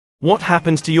What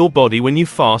happens to your body when you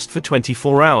fast for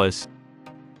 24 hours?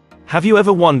 Have you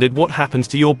ever wondered what happens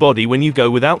to your body when you go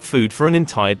without food for an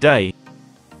entire day?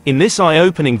 In this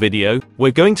eye-opening video, we're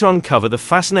going to uncover the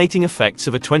fascinating effects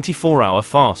of a 24-hour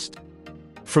fast.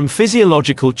 From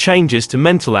physiological changes to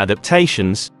mental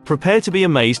adaptations, prepare to be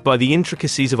amazed by the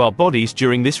intricacies of our bodies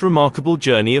during this remarkable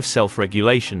journey of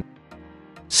self-regulation.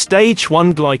 Stage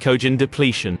 1: Glycogen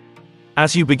depletion.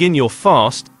 As you begin your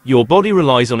fast, your body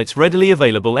relies on its readily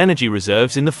available energy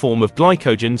reserves in the form of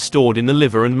glycogen stored in the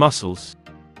liver and muscles.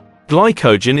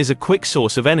 Glycogen is a quick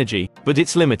source of energy, but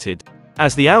it's limited.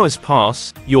 As the hours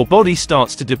pass, your body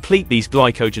starts to deplete these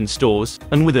glycogen stores,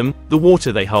 and with them, the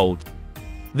water they hold.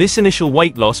 This initial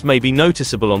weight loss may be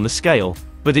noticeable on the scale,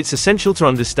 but it's essential to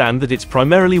understand that it's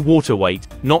primarily water weight,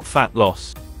 not fat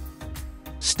loss.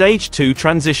 Stage 2: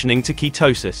 Transitioning to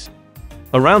ketosis.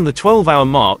 Around the 12-hour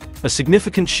mark, a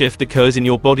significant shift occurs in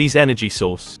your body's energy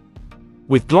source.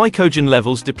 With glycogen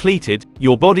levels depleted,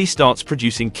 your body starts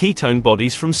producing ketone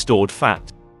bodies from stored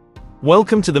fat.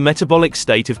 Welcome to the metabolic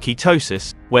state of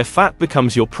ketosis, where fat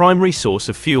becomes your primary source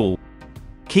of fuel.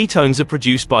 Ketones are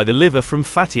produced by the liver from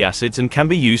fatty acids and can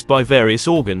be used by various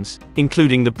organs,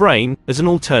 including the brain, as an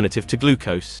alternative to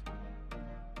glucose.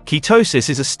 Ketosis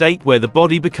is a state where the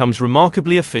body becomes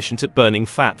remarkably efficient at burning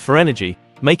fat for energy,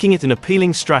 making it an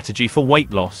appealing strategy for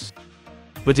weight loss.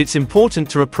 But it's important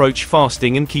to approach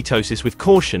fasting and ketosis with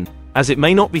caution, as it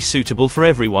may not be suitable for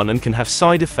everyone and can have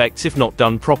side effects if not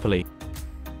done properly.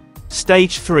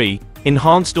 Stage 3: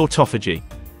 Enhanced autophagy.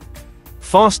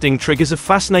 Fasting triggers a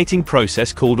fascinating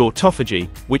process called autophagy,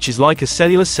 which is like a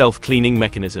cellular self-cleaning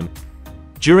mechanism.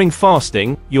 During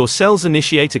fasting, your cells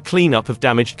initiate a cleanup of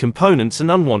damaged components and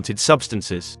unwanted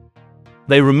substances.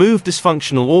 They remove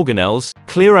dysfunctional organelles,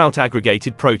 clear out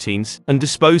aggregated proteins, and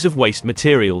dispose of waste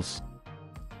materials.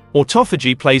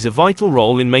 Autophagy plays a vital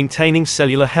role in maintaining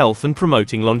cellular health and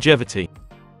promoting longevity.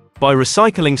 By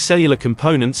recycling cellular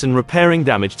components and repairing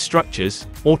damaged structures,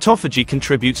 autophagy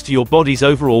contributes to your body's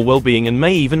overall well-being and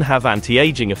may even have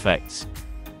anti-aging effects.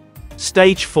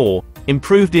 Stage 4: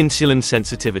 Improved insulin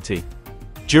sensitivity.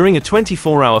 During a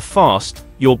 24-hour fast,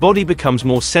 your body becomes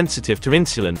more sensitive to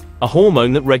insulin, a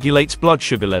hormone that regulates blood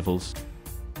sugar levels.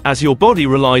 As your body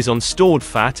relies on stored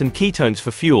fat and ketones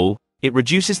for fuel, it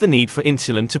reduces the need for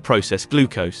insulin to process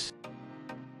glucose.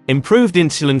 Improved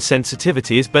insulin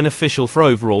sensitivity is beneficial for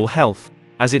overall health,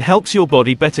 as it helps your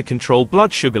body better control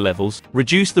blood sugar levels,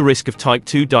 reduce the risk of type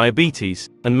 2 diabetes,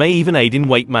 and may even aid in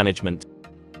weight management.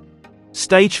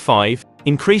 Stage 5: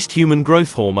 Increased human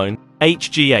growth hormone,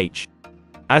 HGH.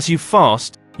 As you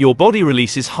fast, your body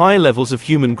releases higher levels of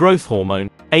human growth hormone,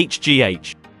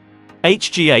 HGH.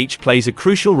 HGH plays a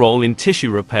crucial role in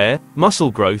tissue repair,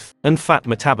 muscle growth, and fat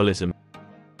metabolism.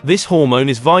 This hormone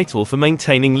is vital for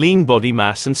maintaining lean body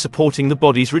mass and supporting the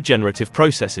body's regenerative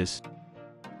processes.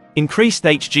 Increased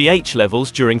HGH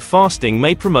levels during fasting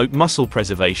may promote muscle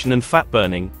preservation and fat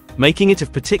burning, making it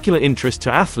of particular interest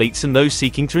to athletes and those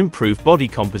seeking to improve body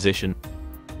composition.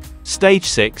 Stage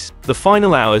 6: The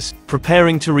final hours: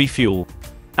 Preparing to refuel.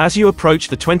 As you approach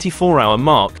the 24-hour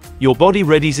mark, your body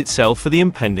readies itself for the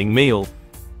impending meal.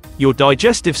 Your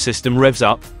digestive system revs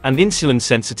up, and insulin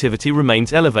sensitivity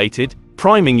remains elevated,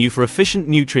 priming you for efficient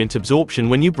nutrient absorption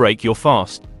when you break your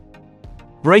fast.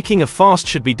 Breaking a fast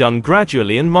should be done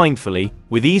gradually and mindfully,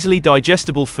 with easily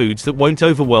digestible foods that won't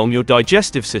overwhelm your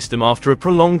digestive system after a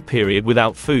prolonged period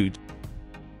without food.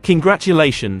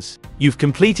 Congratulations! You've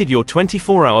completed your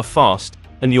 24-hour fast,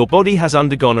 and your body has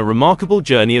undergone a remarkable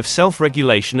journey of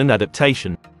self-regulation and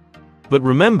adaptation. But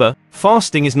remember,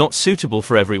 fasting is not suitable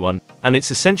for everyone, and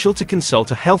it's essential to consult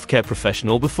a healthcare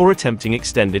professional before attempting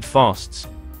extended fasts.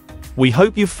 We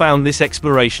hope you've found this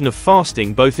exploration of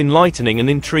fasting both enlightening and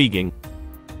intriguing.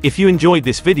 If you enjoyed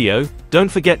this video, don't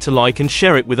forget to like and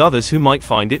share it with others who might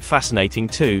find it fascinating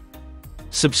too.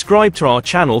 Subscribe to our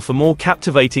channel for more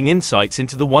captivating insights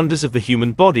into the wonders of the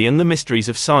human body and the mysteries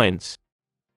of science.